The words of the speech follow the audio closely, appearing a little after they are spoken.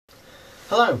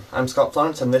Hello, I'm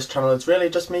Florence, and this channel is really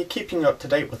just me keeping you up to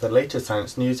date with the latest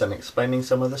science news and explaining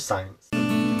some of the science.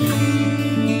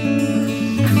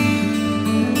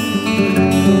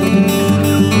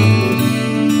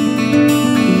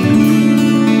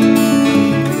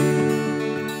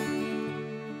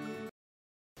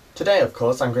 Today, of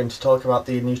course, I'm going to talk about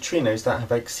the neutrinos that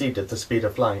have exceeded the speed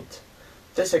of light.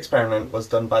 This experiment was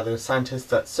done by the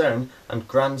scientists at Cern and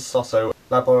Gran Sasso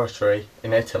Laboratory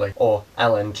in Italy, or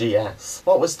LNGS.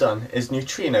 What was done is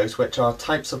neutrinos, which are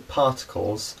types of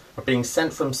particles, are being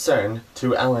sent from Cern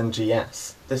to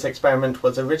LNGS. This experiment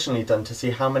was originally done to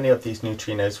see how many of these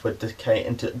neutrinos would decay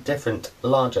into different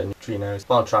larger neutrinos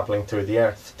while travelling through the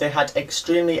Earth. They had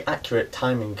extremely accurate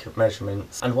timing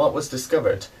measurements, and what was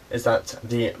discovered is that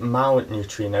the Mao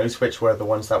neutrinos, which were the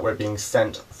ones that were being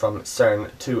sent from Cern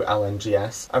to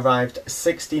LNGS, arrived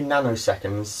 60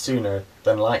 nanoseconds sooner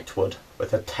than light would,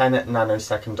 with a 10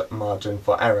 nanosecond margin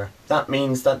for error. That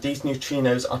means that these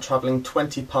neutrinos are travelling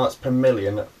 20 parts per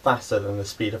million faster than the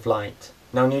speed of light.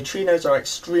 Now, neutrinos are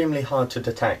extremely hard to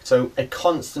detect, so a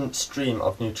constant stream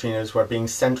of neutrinos were being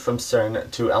sent from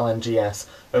Cern to LNGS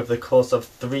over the course of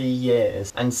 3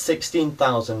 years, and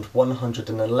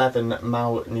 16,111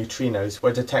 Mao neutrinos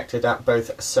were detected at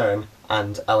both Cern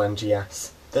and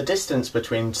LNGS. The distance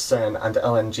between Cern and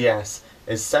LNGS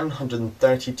is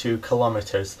 732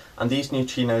 kilometers, and these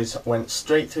neutrinos went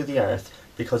straight through the Earth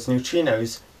because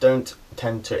neutrinos don't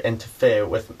tend to interfere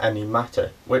with any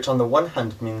matter, which on the one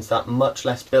hand means that much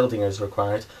less building is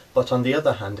required, but on the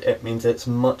other hand it means it's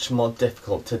much more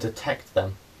difficult to detect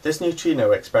them. This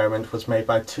neutrino experiment was made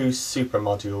by two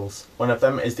supermodules. One of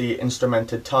them is the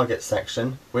instrumented target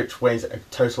section, which weighs a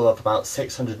total of about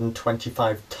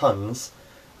 625 tons,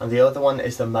 and the other one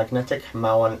is the magnetic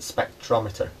muon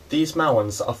spectrometer. These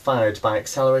muons are fired by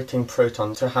accelerating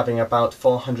protons to having about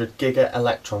 400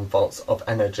 giga-electron volts of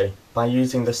energy by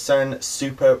using the Cern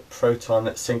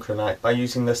superproton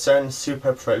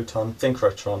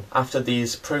synchrotron. After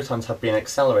these protons have been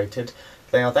accelerated,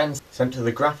 they are then sent to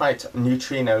the graphite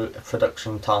neutrino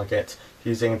production target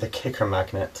using the kicker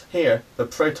magnet. Here, the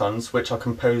protons, which are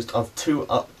composed of 2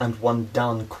 up and 1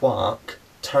 down quark,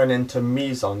 turn into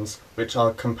mesons, which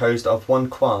are composed of 1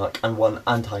 quark and 1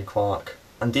 antiquark.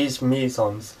 And these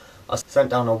mesons are sent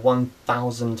down a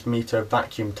 1,000 meter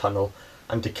vacuum tunnel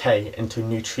and decay into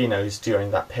neutrinos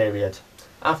during that period.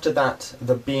 After that,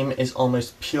 the beam is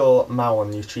almost pure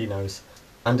muon neutrinos,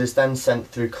 and is then sent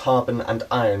through carbon and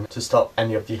iron to stop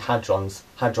any of the hadrons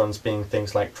being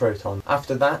things like protons.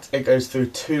 After that, it goes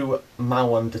through 2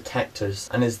 muon detectors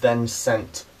and is then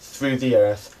sent through the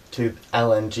Earth to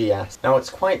LNGS. Now, it's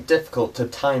quite difficult to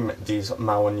time these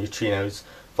muon neutrinos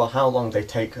for how long they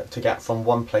take to get from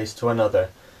one place to another,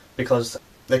 because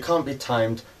they can't be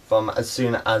timed from as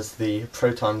soon as the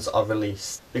protons are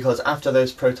released, because after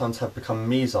those protons have become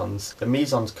mesons, the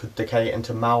mesons could decay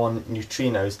into muon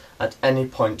neutrinos at any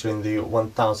point during the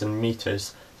 1,000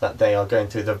 meters that they are going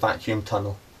through the vacuum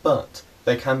tunnel. But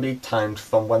they can be timed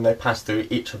from when they pass through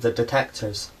each of the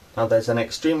detectors. Now, there's an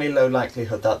extremely low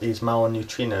likelihood that these muon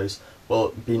neutrinos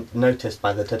will be noticed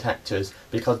by the detectors,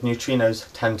 because neutrinos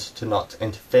tend to not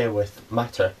interfere with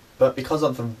matter. But because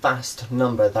of the vast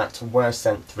number that were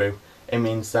sent through, it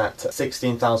means that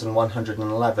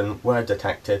 16,111 were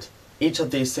detected. Each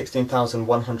of these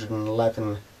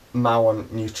 16,111 muon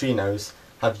neutrinos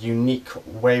have unique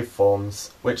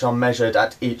waveforms, which are measured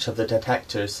at each of the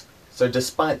detectors. So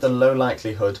despite the low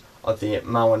likelihood of the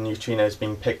muon neutrinos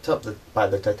being picked up by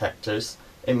the detectors,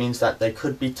 it means that they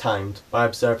could be timed by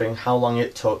observing how long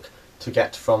it took to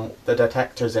get from the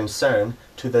detectors in Cern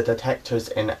to the detectors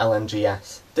in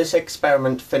LNGS. This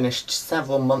experiment finished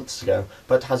several months ago,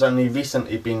 but has only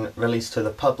recently been released to the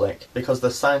public because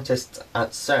the scientists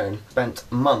at Cern spent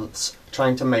months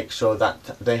trying to make sure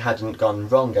that they hadn't gone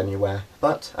wrong anywhere.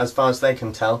 But as far as they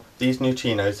can tell, these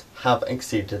neutrinos have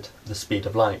exceeded the speed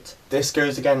of light. This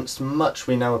goes against much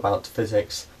we know about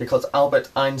physics, because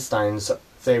Albert Einstein's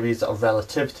theories of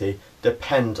relativity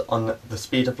depend on the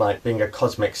speed of light being a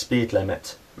cosmic speed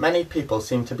limit. Many people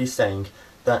seem to be saying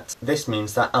that this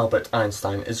means that Albert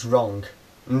Einstein is wrong.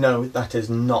 No, that is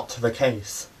not the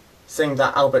case. Saying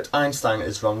that Albert Einstein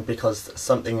is wrong because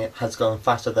something has gone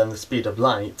faster than the speed of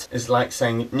light is like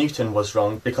saying Newton was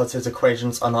wrong because his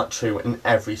equations are not true in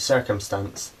every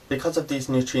circumstance. Because of these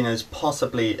neutrinos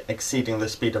possibly exceeding the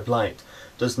speed of light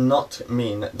does not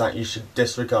mean that you should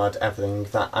disregard everything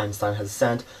that Einstein has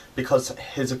said, because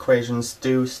his equations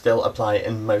do still apply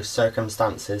in most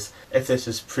circumstances. If this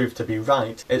is proved to be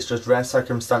right, it's just rare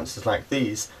circumstances like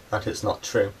these that it's not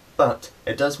true. But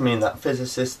it does mean that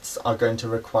physicists are going to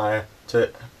require to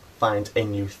find a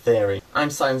new theory.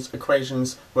 Einstein's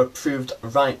equations were proved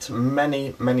right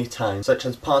many times, such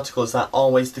as particles that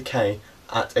always decay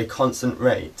at a constant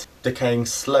rate, decaying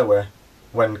slower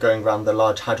when going around the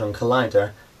Large Hadron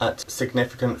Collider at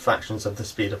significant fractions of the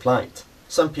speed of light.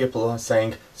 Some people are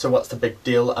saying, so what's the big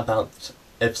deal about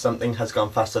if something has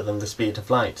gone faster than the speed of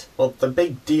light? Well, the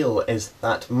big deal is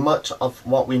that much of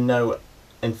what we know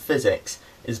in physics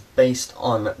is based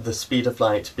on the speed of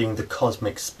light being the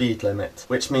cosmic speed limit,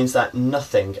 which means that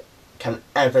nothing can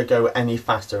ever go any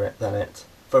faster than it.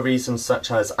 For reasons such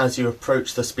as you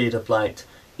approach the speed of light,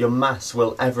 your mass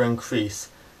will ever increase,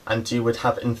 and you would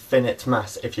have infinite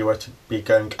mass if you were to be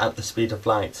going at the speed of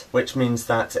light, which means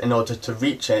that in order to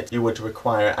reach it, you would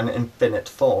require an infinite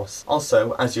force.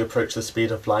 Also, as you approach the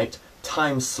speed of light,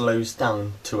 time slows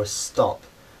down to a stop.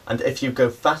 And if you go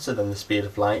faster than the speed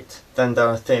of light, then there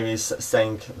are theories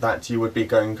saying that you would be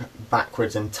going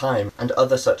backwards in time, and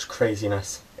other such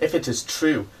craziness. If it is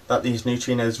true that these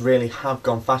neutrinos really have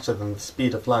gone faster than the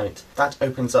speed of light, that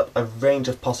opens up a range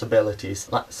of possibilities,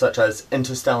 such as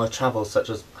interstellar travel such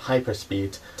as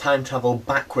hyperspeed, time travel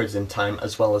backwards in time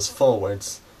as well as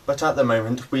forwards. But at the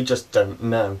moment, we just don't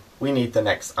know. We need the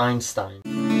next Einstein.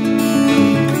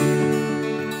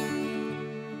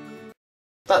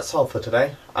 That's all for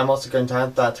today. I'm also going to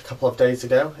add that a couple of days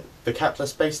ago, the Kepler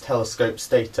Space Telescope's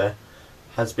data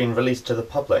has been released to the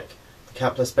public. The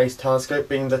Kepler Space Telescope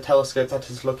being the telescope that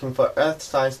is looking for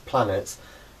Earth-sized planets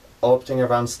orbiting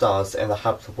around stars in the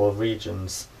habitable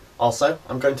regions. Also,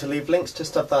 I'm going to leave links to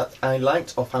stuff that I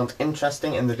liked or found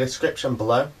interesting in the description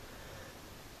below.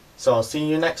 So I'll see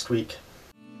you next week.